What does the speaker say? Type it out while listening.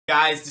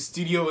Guys, the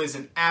studio is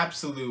an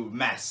absolute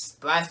mess.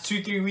 The last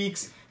 2-3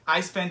 weeks, I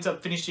spent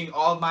up finishing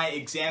all of my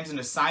exams and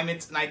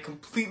assignments, and I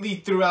completely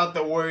threw out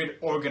the word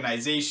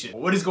organization.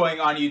 What is going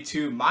on,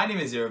 YouTube? My name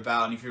is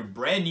Resell, and if you're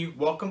brand new,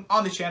 welcome.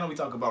 On the channel, we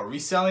talk about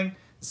reselling,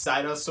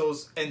 side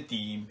hustles, and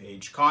theme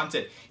page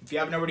content. If you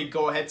haven't already,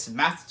 go ahead and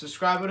smash the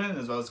subscribe button,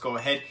 as well as go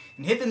ahead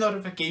and hit the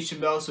notification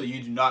bell so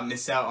you do not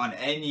miss out on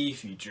any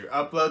future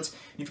uploads.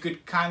 And if you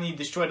could kindly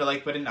destroy the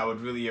like button, I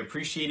would really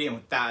appreciate it. And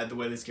with that out of the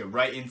way, let's get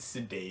right into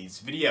today's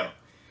video.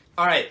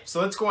 Alright,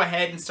 so let's go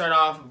ahead and start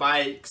off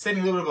by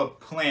setting a little bit of a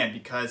plan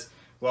because,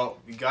 well,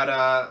 we got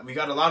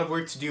a lot of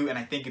work to do, and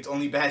I think it's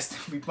only best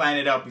if we plan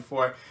it out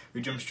before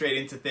we jump straight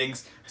into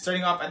things.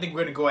 Starting off, I think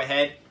we're going to go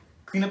ahead,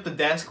 clean up the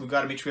desk. We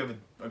got to make sure we have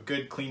a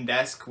good clean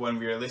desk when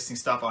we are listing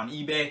stuff on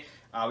eBay.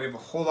 We have a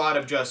whole lot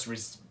of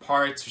just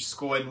parts for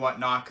school and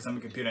whatnot because I'm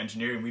a computer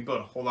engineer and we build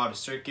a whole lot of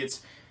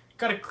circuits.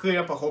 Got to clear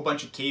up a whole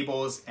bunch of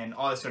cables and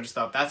all this sort of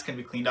stuff. That's going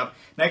to be cleaned up.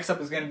 Next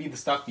up is going to be the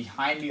stuff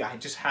behind me. I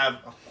just have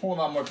a whole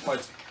lot more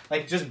parts,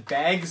 like just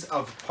bags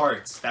of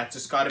parts that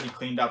just got to be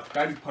cleaned up.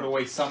 Got to be put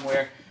away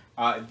somewhere.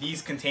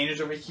 These containers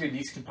over here,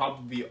 these can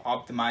probably be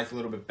optimized a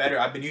little bit better.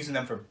 I've been using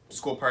them for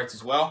school parts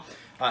as well.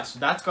 So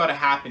that's got to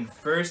happen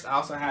first. I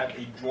also have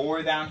a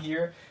drawer down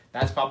here.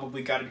 That's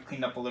probably got to be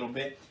cleaned up a little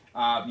bit.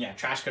 Yeah,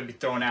 trash got to be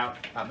thrown out.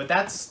 But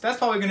that's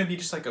probably going to be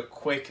just like a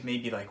quick,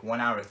 maybe like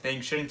 1 hour thing.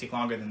 Shouldn't take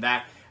longer than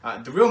that.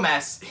 The real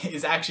mess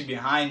is actually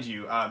behind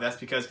you. That's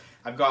because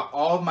I've got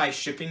all of my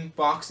shipping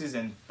boxes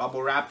and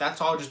bubble wrap.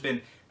 That's all just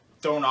been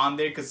thrown on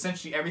there because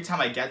essentially every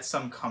time I get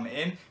some come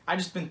in, I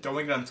just been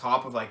throwing it on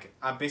top of like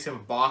basically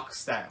a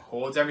box that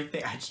holds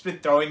everything. I just been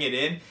throwing it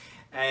in,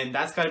 and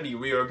that's got to be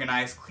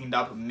reorganized, cleaned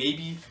up.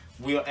 Maybe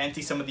we'll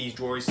empty some of these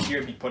drawers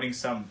here, be putting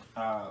some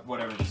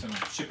some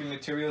shipping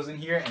materials in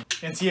here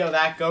and see how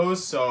that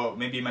goes. So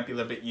maybe it might be a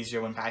little bit easier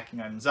when packing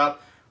items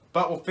up,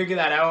 but we'll figure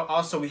that out.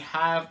 Also, we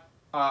have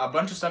a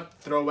bunch of stuff to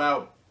throw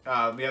out.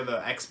 We have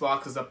the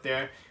Xboxes up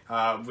there,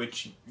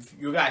 which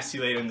you guys see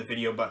later in the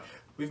video, but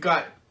we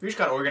just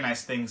got to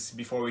organize things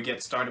before we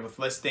get started with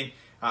listing.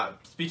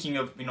 Speaking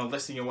of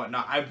listing and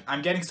whatnot,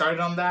 I'm getting started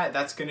on that.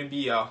 That's going to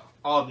be all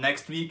of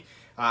next week.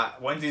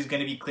 Wednesday's going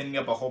to be cleaning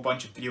up a whole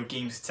bunch of video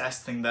games,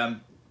 testing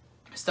them,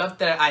 stuff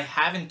that I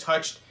haven't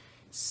touched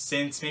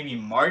since maybe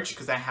March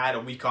because I had a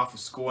week off of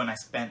school and I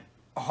spent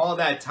all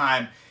that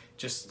time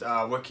just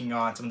working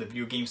on some of the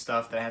video game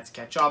stuff that I had to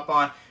catch up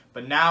on.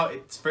 But now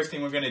it's first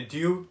thing we're going to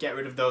do, get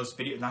rid of those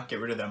videos, not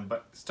get rid of them,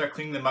 but start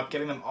cleaning them up,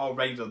 getting them all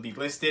ready to be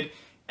listed.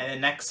 And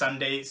then next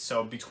Sunday,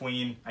 so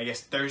between, I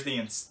guess, Thursday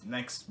and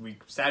next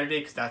week, Saturday,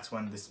 because that's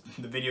when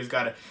the video's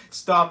got to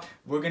stop,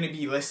 we're going to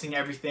be listing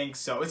everything.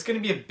 So it's going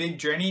to be a big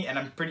journey, and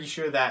I'm pretty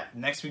sure that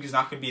next week is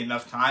not going to be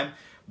enough time.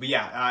 But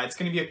yeah, it's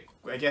going to be,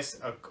 I guess,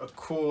 a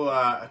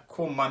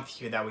cool month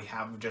here that we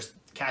have just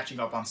catching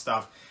up on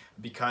stuff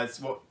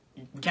because, well,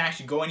 we can't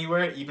actually go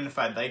anywhere, even if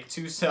I'd like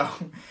to. So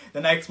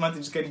the next month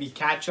is going to be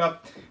catch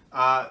up.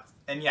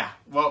 And yeah,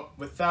 well,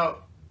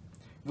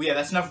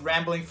 that's enough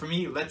rambling for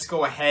me. Let's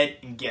go ahead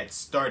and get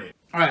started.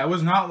 Alright, I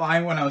was not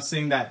lying when I was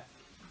saying that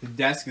the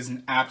desk is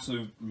an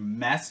absolute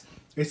mess.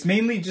 It's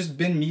mainly just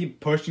been me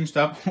pushing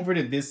stuff over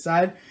to this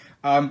side.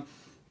 But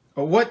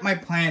what my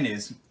plan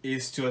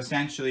is to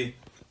essentially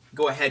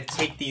go ahead,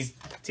 take this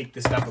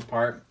stuff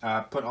apart,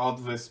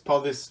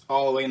 pull this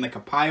all away in like a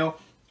pile,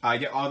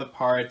 get all the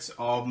parts,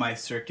 all of my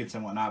circuits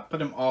and whatnot, put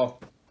them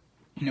all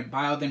in a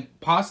pile, then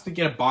possibly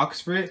get a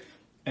box for it,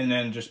 and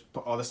then just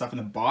put all the stuff in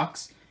the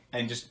box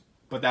and just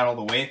put that all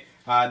the way.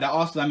 That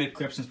also let me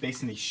clear up some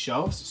space in these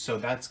shelves, so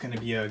that's going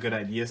to be a good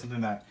idea,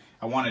 something that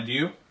I want to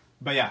do.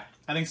 But yeah,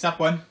 I think step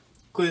one,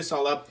 clear this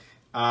all up,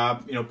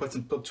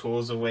 put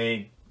tools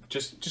away,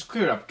 just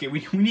clear it up. Okay,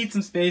 we need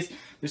some space.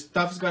 This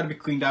stuff's got to be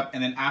cleaned up,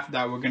 and then after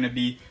that, we're going to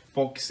be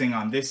focusing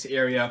on this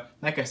area.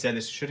 Like I said,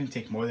 this shouldn't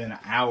take more than an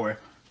hour,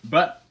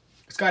 but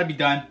it's got to be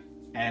done.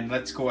 And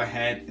let's go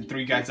ahead and throw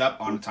you guys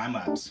up on a time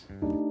lapse.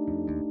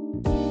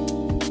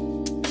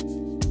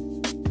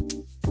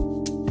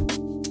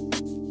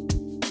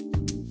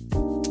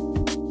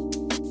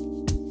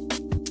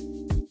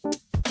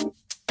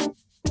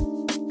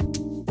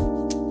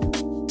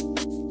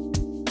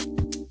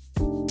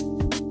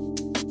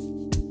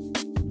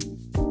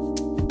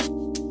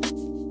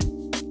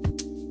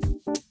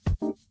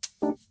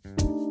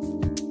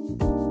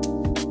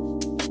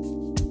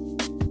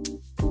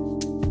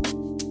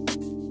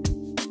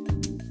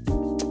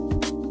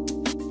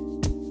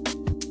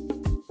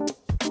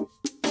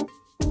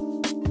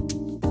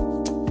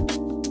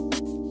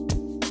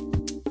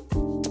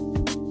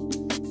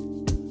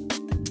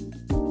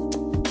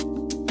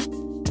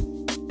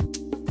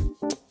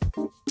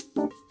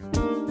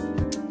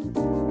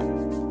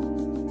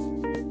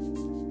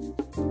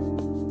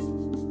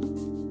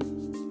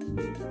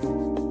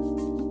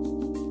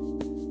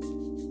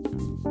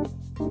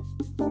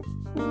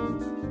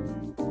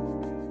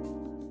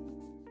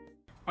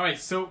 Alright,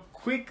 so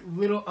quick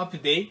little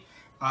update.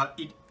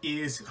 It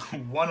is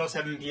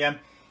 1:07 p.m.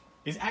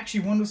 Is it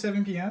actually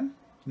 1:07 p.m.?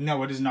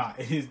 No, it is not.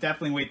 It is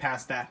definitely way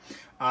past that.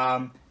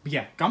 But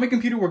yeah, got my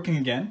computer working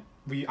again.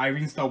 I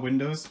reinstalled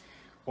Windows.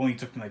 Only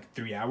took me like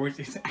 3 hours.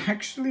 It's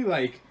actually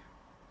like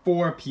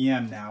 4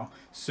 p.m. now.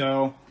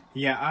 So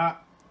yeah,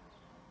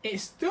 it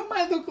still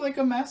might look like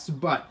a mess,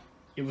 but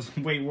it was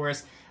way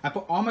worse. I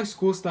put all my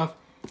school stuff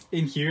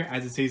in here,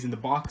 as it says in the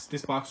box.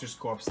 This box just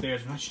go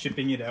upstairs. I'm not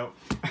shipping it out.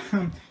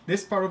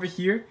 This part over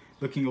here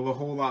looking a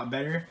whole lot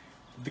better.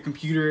 The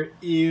computer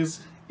it's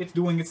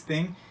doing its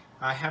thing.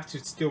 I have to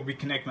still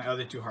reconnect my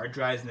other 2 hard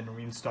drives and then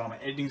reinstall my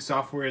editing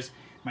softwares,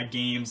 my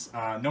games.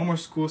 No more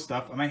school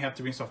stuff. I might have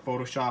to reinstall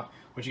Photoshop,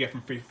 which you get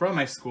from free from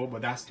my school,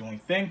 but that's the only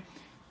thing.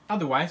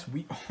 Otherwise,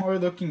 we are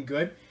looking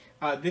good.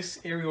 This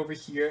area over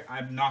here,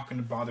 I'm not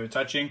going to bother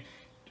touching,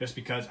 just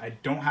because I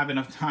don't have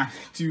enough time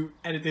to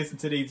edit this in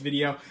today's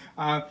video.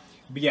 But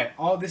yeah,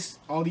 all these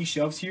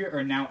shelves here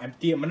are now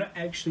empty. I'm gonna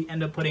actually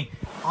end up putting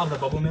all the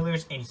bubble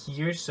mailers in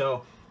here,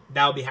 so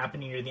that'll be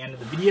happening near the end of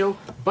the video.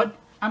 But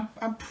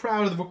I'm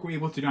proud of the work we're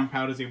able to do. I'm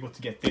proud I was able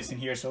to get this in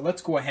here. So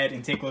let's go ahead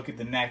and take a look at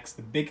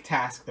the big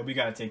task that we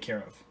gotta take care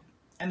of.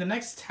 And the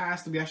next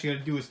task that we actually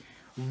gotta do is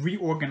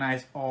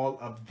reorganize all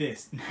of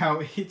this.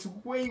 Now, it's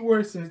way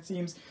worse than it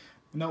seems.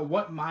 Now,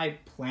 what my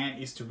plan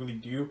is to really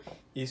do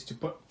is to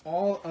put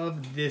all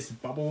of this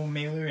bubble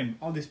mailer and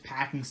all this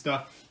packing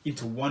stuff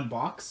into one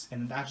box,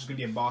 and that's just gonna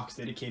be a box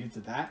dedicated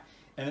to that.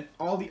 And then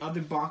all the other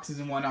boxes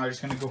and whatnot are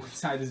just gonna go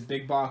inside this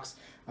big box.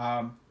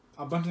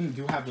 A bunch of them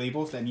do have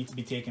labels that need to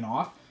be taken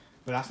off,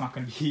 but that's not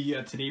gonna be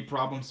a today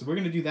problem. So we're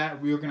gonna do that,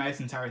 reorganize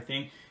the entire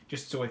thing,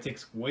 just so it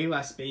takes way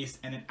less space.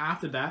 And then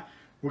after that,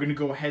 we're gonna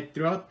go ahead,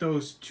 throw out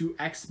those 2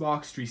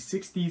 Xbox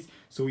 360s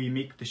so we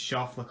make the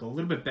shelf look a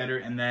little bit better,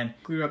 and then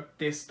clear up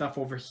this stuff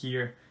over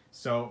here.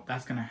 So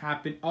that's gonna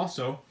happen.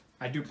 Also,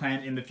 I do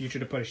plan in the future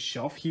to put a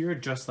shelf here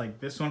just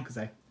like this one, because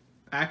I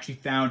actually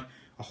found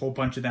a whole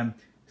bunch of them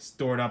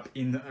stored up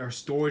in our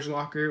storage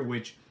locker,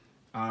 which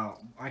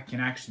I can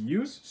actually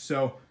use.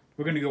 So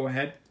we're gonna go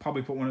ahead,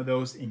 probably put one of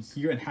those in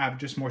here and have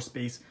just more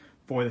space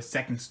for the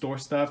second store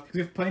stuff. We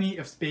have plenty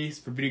of space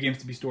for video games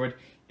to be stored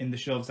in the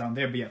shelves down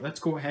there. But yeah, let's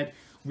go ahead,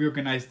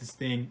 reorganize this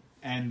thing,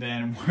 and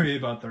then worry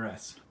about the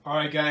rest. All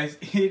right, guys,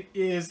 it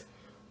is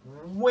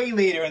way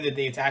later in the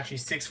day. It's actually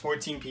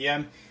 6:14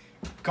 p.m.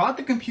 Got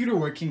the computer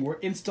working. We're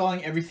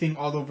installing everything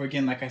all over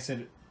again, like I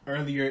said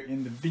earlier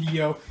in the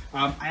video.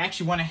 I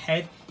actually went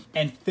ahead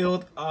and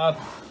filled up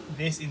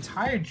this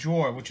entire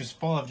drawer, which is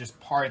full of just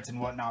parts and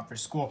whatnot for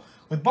school,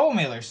 with bubble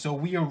mailers. So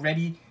we are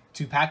ready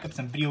to pack up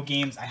some video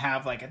games. I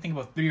have I think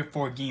about 3 or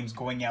 4 games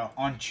going out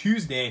on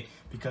Tuesday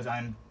because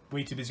I'm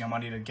way too busy on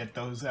Monday to get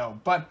those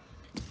out. But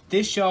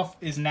this shelf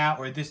is now,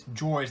 or this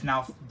drawer is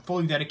now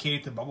fully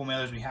dedicated to bubble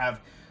mailers. We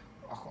have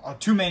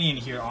too many in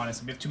here,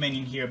 honestly. We have too many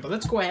in here. But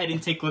let's go ahead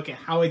and take a look at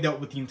how I dealt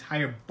with the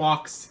entire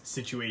box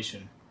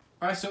situation.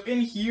 All right, so in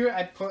here,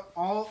 I put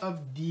all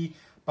of the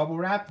bubble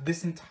wrap.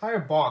 This entire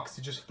box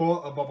is just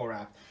full of bubble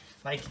wrap.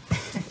 Like,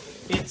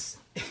 it's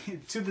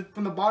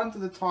from the bottom to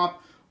the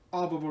top,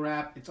 all bubble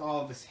wrap. It's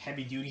all this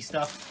heavy duty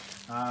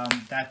stuff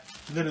that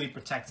literally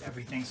protects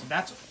everything. So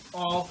that's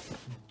all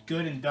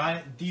good and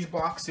done. These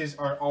boxes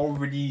are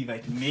already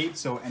made,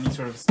 so any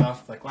sort of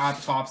stuff like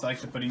laptops I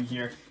like to put in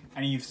here.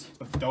 Any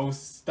of those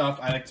stuff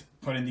I like to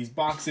put in these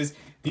boxes.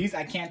 These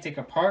I can't take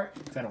apart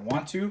because I don't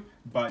want to,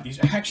 but these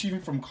are actually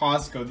even from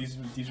Costco. These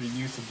were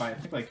used to buy, I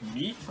think,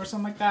 meat or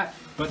something like that.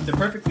 But they're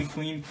perfectly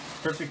clean,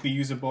 perfectly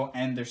usable,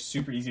 and they're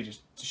super easy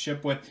to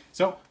ship with.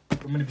 So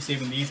I'm going to be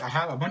saving these. I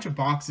have a bunch of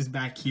boxes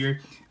back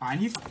here. I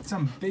need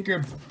some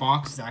bigger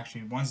boxes,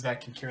 actually, ones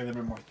that can carry a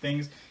little bit more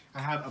things. I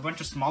have a bunch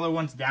of smaller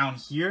ones down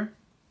here,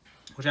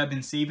 which I've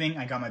been saving.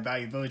 I got my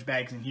Value Village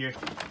bags in here,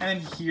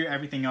 and here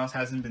everything else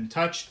hasn't been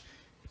touched.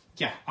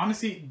 Yeah,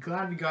 honestly,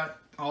 glad we got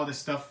all this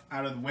stuff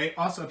out of the way.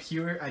 Also up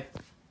here, I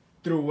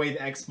threw away the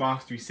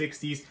Xbox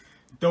 360s.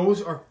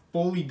 Those are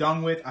fully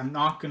done with. I'm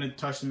not going to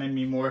touch them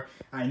anymore.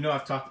 I know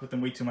I've talked about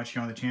them way too much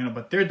here on the channel,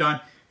 but they're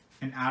done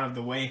and out of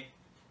the way.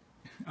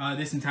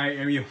 This entire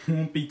area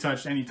won't be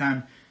touched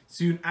anytime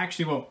soon.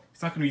 Actually, well,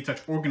 it's not going to be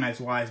touched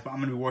organized-wise, but I'm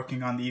going to be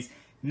working on these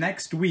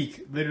next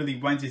week. Literally,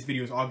 Wednesday's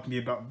video is all going to be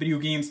about video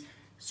games.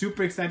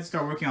 Super excited to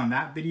start working on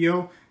that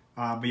video.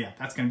 But yeah,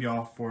 that's going to be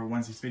all for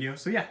Wednesday's video.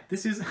 So yeah,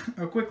 this is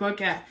a quick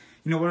look at,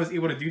 what I was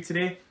able to do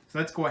today. So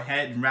let's go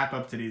ahead and wrap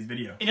up today's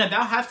video.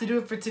 That'll have to do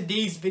it for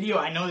today's video.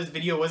 I know this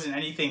video wasn't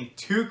anything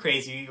too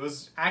crazy. It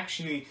was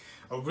actually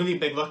a really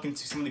big look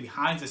into some of the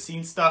behind the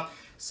scenes stuff.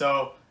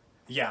 So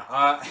yeah,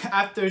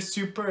 after a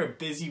super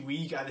busy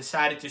week, I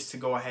decided just to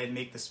go ahead and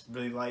make this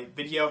really light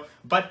video.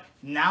 But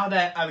now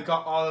that I've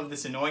got all of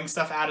this annoying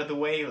stuff out of the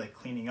way, like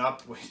cleaning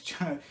up, which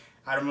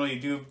I don't really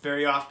do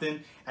very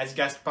often, as you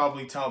guys can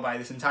probably tell by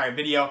this entire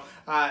video.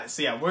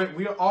 So yeah,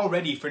 we're all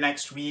ready for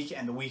next week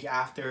and the week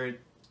after.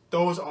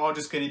 Those are all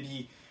just going to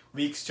be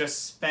weeks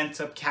just spent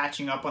up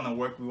catching up on the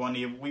work we want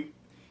to.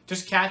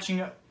 Just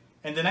catching up,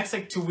 and the next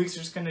 2 weeks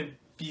are just going to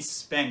be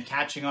spent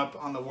catching up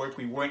on the work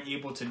we weren't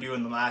able to do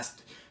in the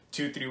last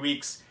 2-3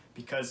 weeks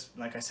because,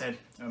 like I said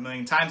a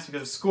million times,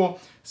 because of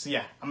school. So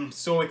yeah, I'm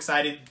so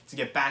excited to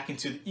get back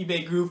into the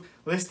eBay groove,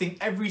 listing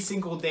every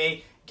single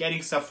day,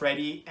 getting stuff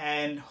ready,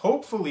 and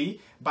hopefully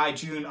by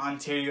June,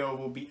 Ontario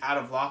will be out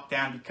of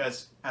lockdown,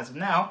 because as of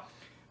now,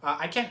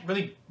 I can't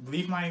really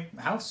leave my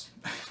house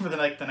for the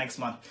next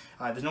month.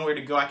 There's nowhere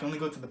to go. I can only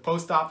go to the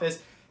post office.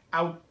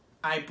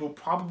 I will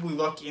probably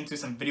look into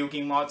some video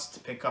game mods to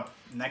pick up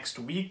next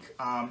week.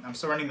 I'm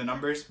still running the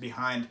numbers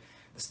behind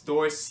the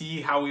store,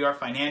 see how we are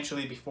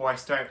financially before I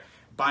start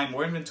buying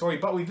more inventory.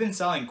 But we've been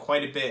selling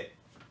quite a bit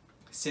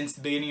since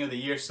the beginning of the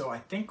year, so I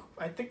think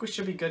we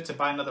should be good to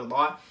buy another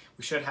lot.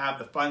 We should have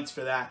the funds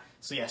for that.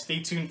 So yeah,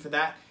 stay tuned for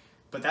that.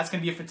 But that's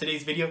gonna be it for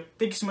today's video.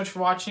 Thank you so much for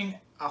watching.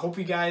 I hope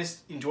you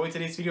guys enjoyed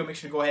today's video. Make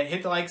sure to go ahead,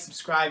 hit the like,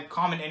 subscribe,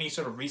 comment any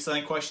sort of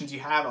reselling questions you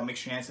have. I'll make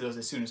sure to answer those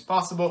as soon as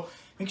possible.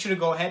 Make sure to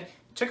go ahead,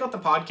 check out the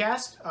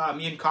podcast.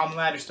 Me and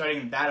Kamlad are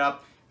starting that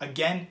up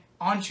again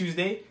on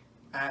Tuesday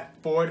at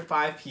 4 to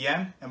 5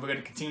 p.m. And we're going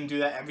to continue to do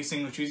that every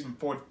single Tuesday from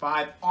 4 to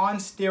 5 on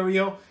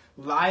stereo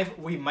live.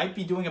 We might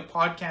be doing a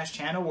podcast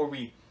channel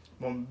where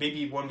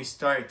maybe when we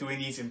start doing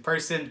these in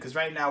person, because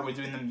right now we're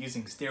doing them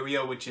using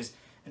stereo, which is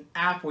an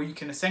app where you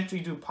can essentially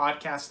do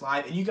podcasts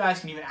live, and you guys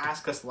can even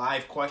ask us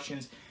live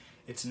questions.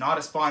 It's not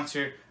a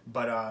sponsor,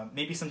 but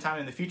maybe sometime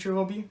in the future it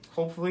will be,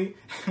 hopefully.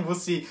 We'll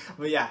see.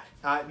 But yeah,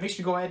 make sure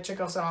to go ahead, check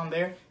us out on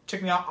there.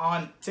 Check me out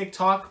on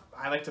TikTok.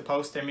 I like to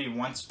post there maybe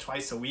once,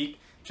 twice a week,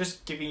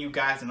 just giving you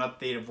guys an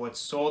update of what's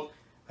sold.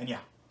 And yeah,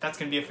 that's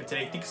going to be it for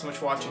today. Thank you so much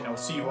for watching. I will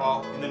see you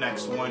all in the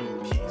next one.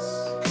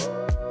 Peace.